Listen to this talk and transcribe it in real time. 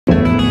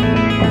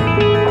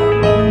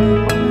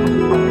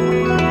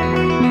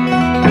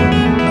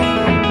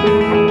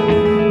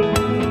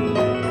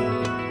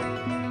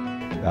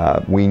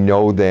We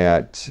know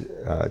that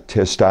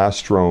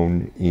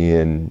testosterone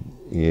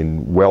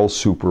in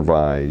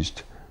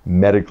well-supervised,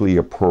 medically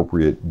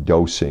appropriate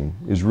dosing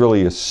is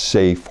really a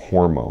safe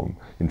hormone.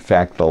 In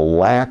fact, the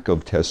lack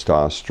of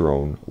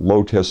testosterone,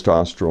 low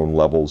testosterone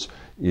levels,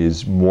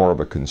 is more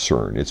of a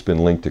concern. It's been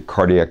linked to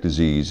cardiac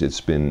disease,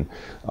 it's been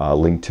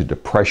linked to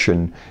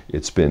depression,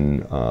 it's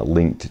been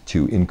linked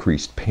to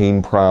increased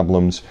pain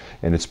problems,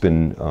 and it's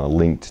been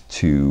linked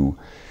to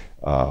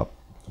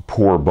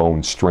poor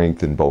bone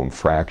strength and bone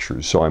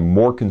fractures. So I'm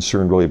more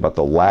concerned really about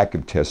the lack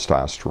of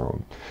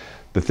testosterone.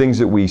 The things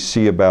that we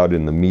see about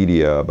in the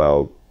media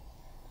about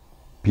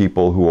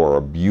people who are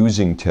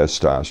abusing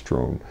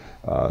testosterone,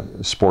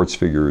 sports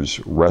figures,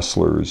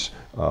 wrestlers,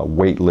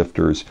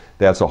 weightlifters,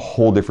 that's a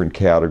whole different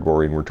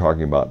category, and we're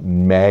talking about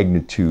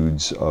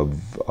magnitudes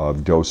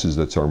of doses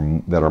that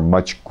are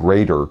much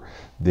greater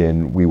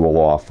than we will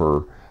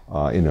offer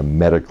in a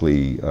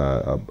medically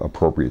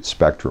appropriate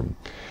spectrum.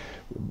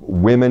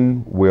 Men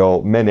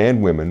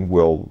and women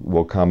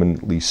will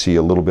commonly see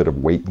a little bit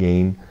of weight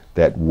gain.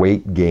 That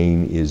weight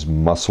gain is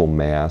muscle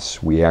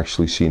mass. We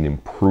actually see an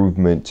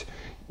improvement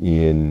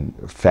in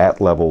fat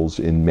levels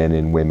in men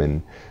and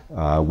women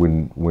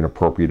when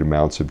appropriate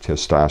amounts of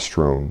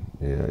testosterone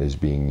is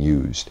being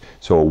used.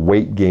 So a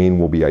weight gain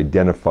will be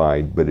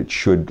identified, but it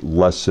should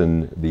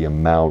lessen the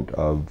amount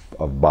of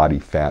body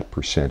fat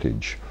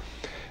percentage.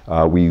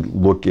 We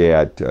look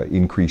at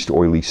increased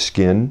oily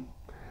skin.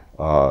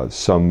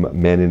 Some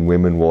men and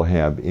women will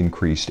have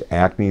increased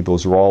acne.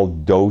 Those are all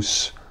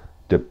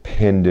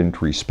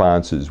dose-dependent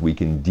responses. We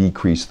can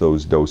decrease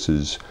those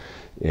doses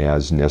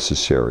as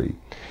necessary.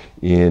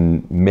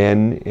 In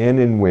men and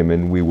in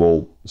women, we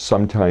will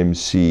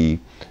sometimes see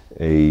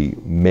a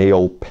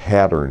male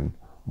pattern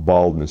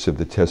baldness if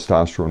the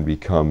testosterone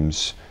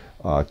becomes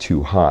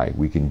too high.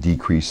 We can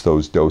decrease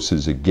those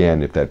doses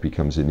again if that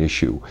becomes an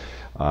issue.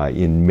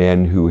 In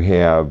men who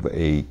have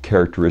a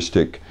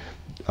characteristic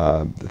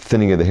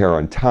thinning of the hair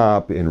on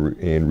top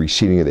and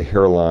receding of the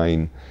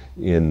hairline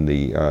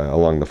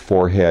along the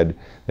forehead,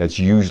 that's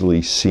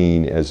usually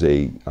seen as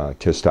a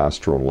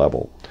testosterone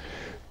level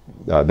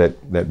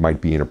that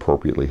might be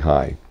inappropriately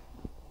high.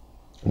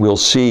 We'll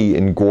see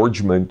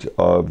engorgement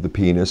of the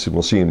penis, and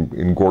we'll see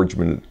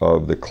engorgement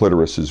of the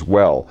clitoris as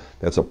well.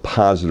 That's a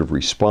positive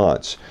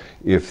response.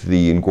 If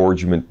the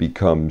engorgement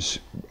becomes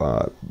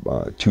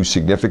too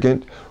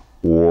significant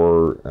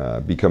or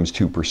becomes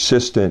too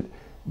persistent,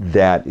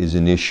 that is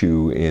an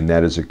issue and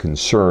that is a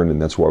concern,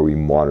 and that's why we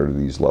monitor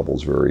these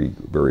levels very,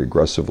 very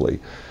aggressively.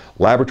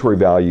 Laboratory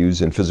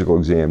values and physical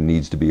exam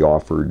needs to be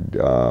offered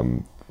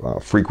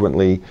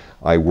frequently.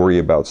 I worry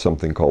about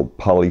something called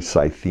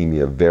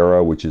polycythemia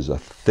vera, which is a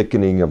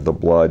thickening of the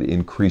blood,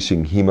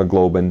 increasing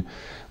hemoglobin.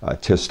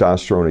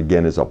 Testosterone,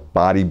 again, is a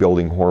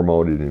bodybuilding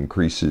hormone. It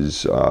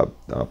increases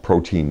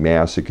protein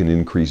mass. It can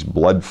increase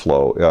blood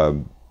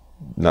flow,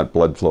 not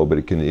blood flow, but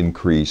it can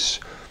increase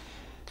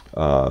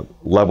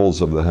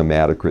levels of the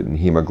hematocrit and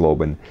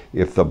hemoglobin.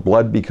 If the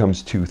blood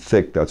becomes too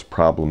thick, that's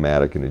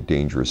problematic and a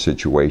dangerous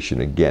situation.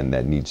 Again,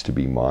 that needs to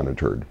be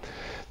monitored.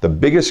 The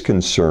biggest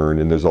concern,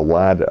 and there's a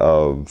lot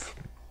of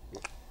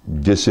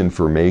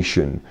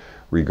disinformation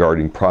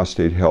regarding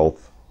prostate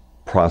health,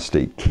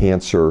 prostate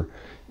cancer,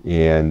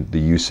 and the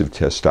use of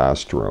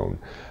testosterone.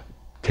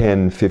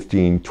 10,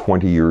 15,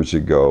 20 years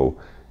ago,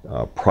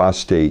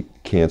 prostate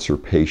cancer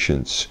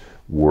patients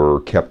were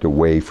kept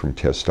away from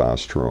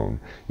testosterone.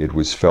 It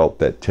was felt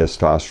that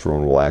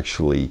testosterone will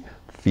actually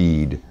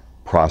feed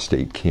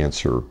prostate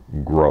cancer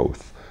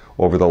growth.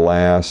 Over the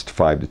last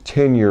 5 to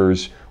 10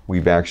 years,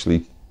 we've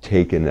actually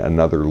taken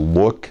another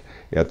look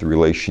at the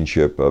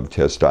relationship of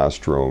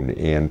testosterone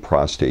and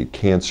prostate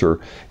cancer,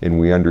 and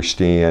we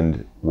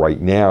understand right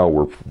now,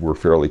 we're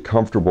fairly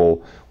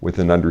comfortable with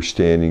an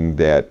understanding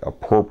that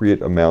appropriate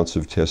amounts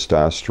of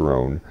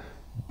testosterone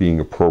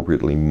being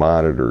appropriately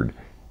monitored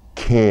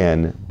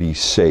can be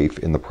safe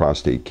in the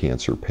prostate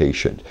cancer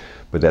patient.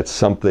 But that's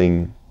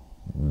something,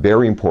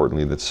 very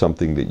importantly, that's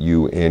something that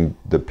you and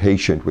the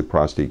patient with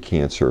prostate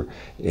cancer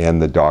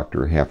and the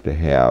doctor have to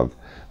have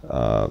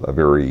a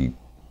very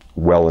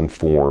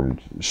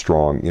well-informed,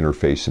 strong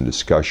interface and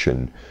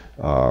discussion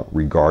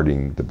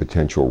regarding the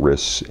potential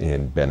risks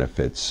and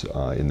benefits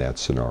in that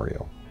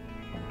scenario.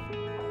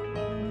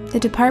 The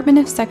Department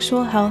of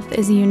Sexual Health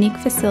is a unique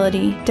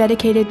facility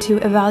dedicated to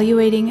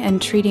evaluating and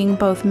treating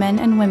both men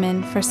and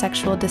women for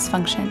sexual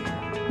dysfunction.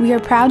 We are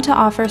proud to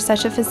offer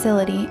such a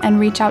facility and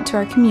reach out to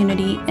our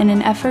community in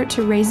an effort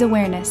to raise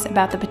awareness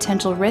about the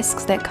potential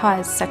risks that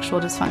cause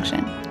sexual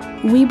dysfunction.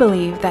 We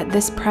believe that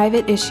this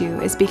private issue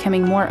is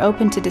becoming more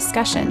open to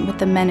discussion with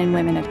the men and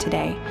women of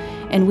today,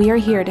 and we are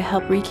here to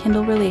help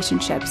rekindle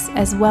relationships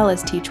as well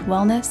as teach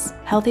wellness,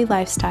 healthy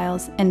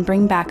lifestyles, and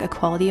bring back a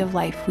quality of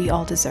life we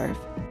all deserve.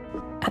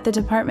 At the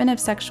Department of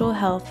Sexual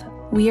Health,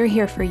 we are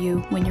here for you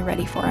when you're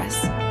ready for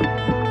us.